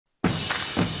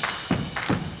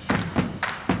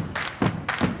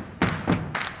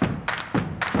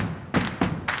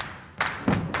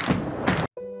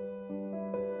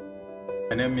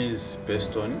name is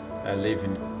Beston. I live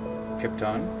in Cape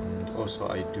Town. Also,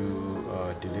 I do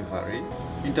delivery.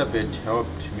 Interbet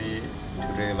helped me to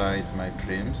realize my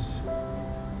dreams.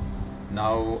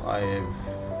 Now I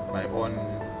have my own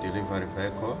delivery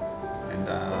vehicle and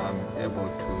I'm able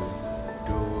to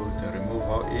do the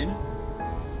removal in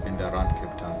and around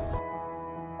Cape Town.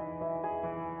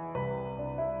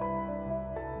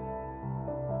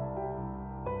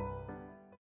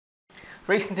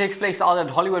 Racing takes place out at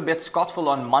Hollywoodbets Scottsville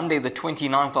on Monday, the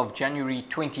 29th of January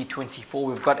 2024.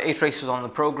 We've got 8 races on the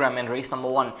program, and race number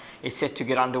 1 is set to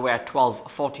get underway at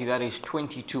 12:40. That is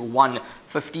 20-1,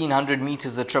 1500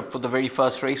 meters a trip for the very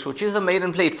first race, which is a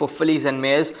maiden plate for fillies and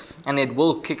mares, and it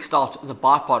will kickstart the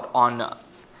bipod on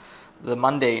the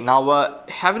Monday. Now,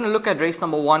 having a look at race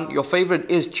number 1, your favorite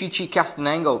is Chichi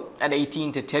Castanango at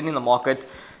 18-10 in the market.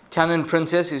 Tannin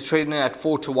Princess is trading at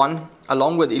 4-1,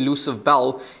 along with Elusive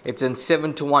Bell. It's in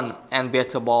 7-1 and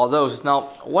Better Bar those. Now,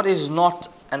 what is not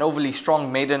an overly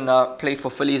strong maiden plate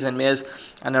for fillies and mares,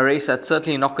 and a race that's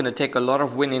certainly not going to take a lot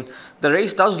of winning. The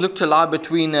race does look to lie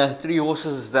between 3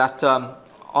 horses that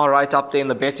are right up there in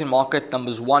the betting market,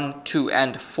 numbers 1, 2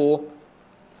 and 4.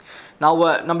 Now,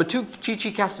 number 2,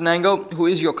 Chichi Castanango, who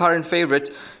is your current favourite,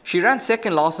 she ran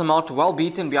second last time out, well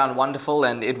beaten behind Wonderful,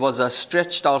 and it was a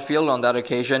stretched out field on that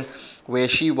occasion where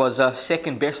she was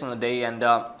second best on the day and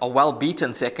a well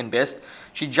beaten second best.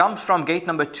 She jumps from gate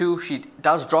number 2. She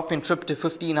does drop in trip to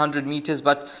 1500 meters,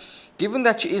 but given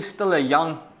that she is still a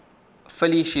young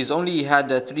filly, she's only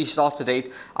had 3 starts to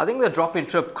date, I think the drop in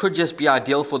trip could just be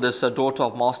ideal for this daughter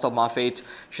of Master of My Fate.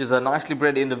 She's a nicely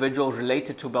bred individual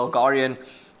related to Bulgarian.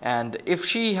 And if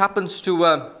she happens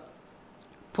to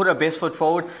put her best foot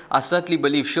forward, I certainly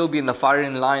believe she'll be in the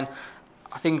firing line.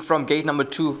 I think from gate number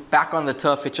 2 back on the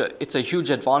turf, it's a huge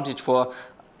advantage for her.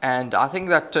 And I think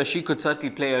that she could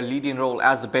certainly play a leading role,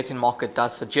 as the betting market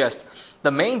does suggest. The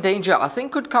main danger, I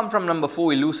think, could come from number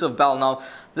 4, Elusive Bell. Now,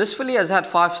 this filly has had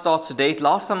 5 starts to date.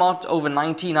 Last time out, over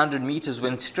 1900 meters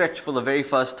when stretched for the very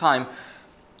first time.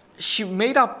 She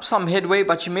made up some headway,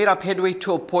 but she made up headway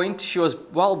to a point. She was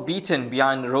well beaten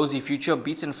behind Rosy Future,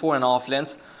 beaten 4.5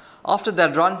 lengths. After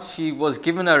that run, she was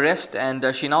given a rest, and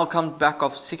she now comes back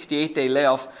off 68-day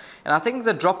layoff. And I think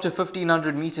the drop to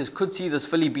 1500 meters could see this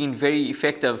filly being very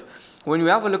effective. When we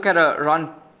have a look at her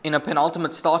run in a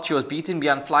penultimate start, she was beaten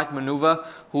behind Flight Maneuver,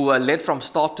 who led from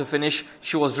start to finish.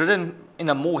 She was ridden in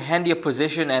a more handier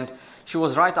position, and she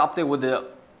was right up there with the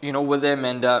with them,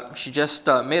 and she just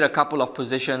made a couple of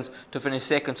positions to finish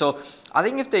second. So I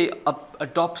think if they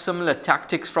adopt similar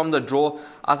tactics from the draw,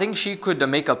 I think she could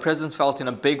make her presence felt in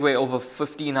a big way over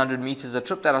 1500 meters, a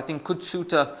trip that I think could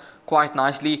suit her quite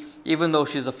nicely, even though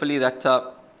she's a filly that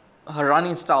her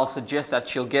running style suggests that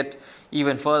she'll get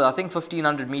even further. I think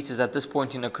 1500 meters at this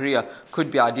point in her career could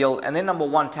be ideal. And then number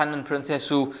 1, Tannin Princess,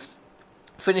 who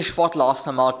finished 4th last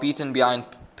time out, beaten behind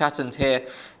Patton's Hair.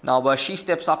 Now, she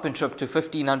steps up in trip to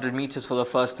 1500 meters for the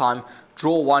first time,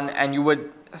 draw 1, and you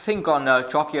would think on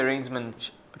jockey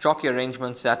arrangements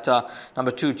that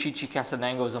number 2, Chichi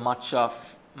Castanango, is a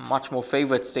much more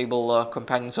favourite stable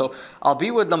companion. So I'll be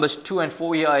with numbers 2 and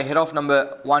 4 here ahead of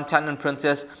number 1, Tannin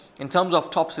Princess. In terms of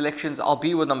top selections, I'll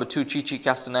be with number 2, Chichi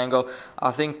Castanango.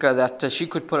 I think that she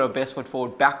could put her best foot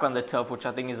forward back on the turf, which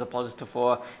I think is a positive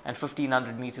for her. And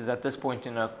 1500 meters at this point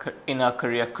in her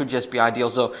career could just be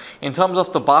ideal. So in terms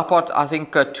of the bipod, I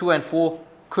think 2 and 4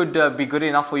 could be good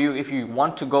enough for you. If you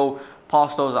want to go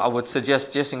past those, I would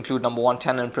suggest just include number 1,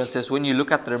 Tannin Princess. When you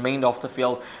look at the remainder of the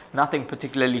field, nothing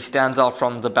particularly stands out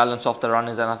from the balance of the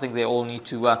runners, and I think they all need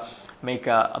to make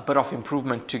a bit of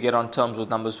improvement to get on terms with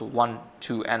numbers 1,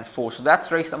 2 and 4. So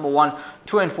that's race number 1,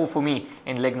 2 and 4 for me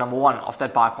in leg number 1 of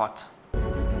that bipod.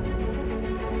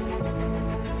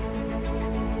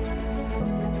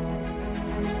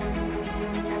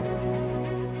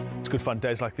 It's good fun.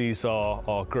 Days like these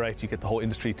are great. You get the whole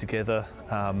industry together.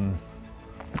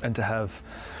 And to have,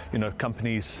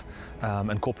 companies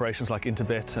and corporations like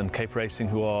Interbet and Cape Racing,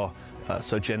 who are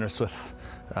so generous with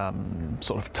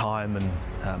sort of time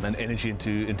and energy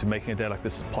into making a day like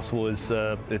this possible, it's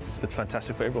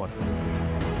fantastic for everyone.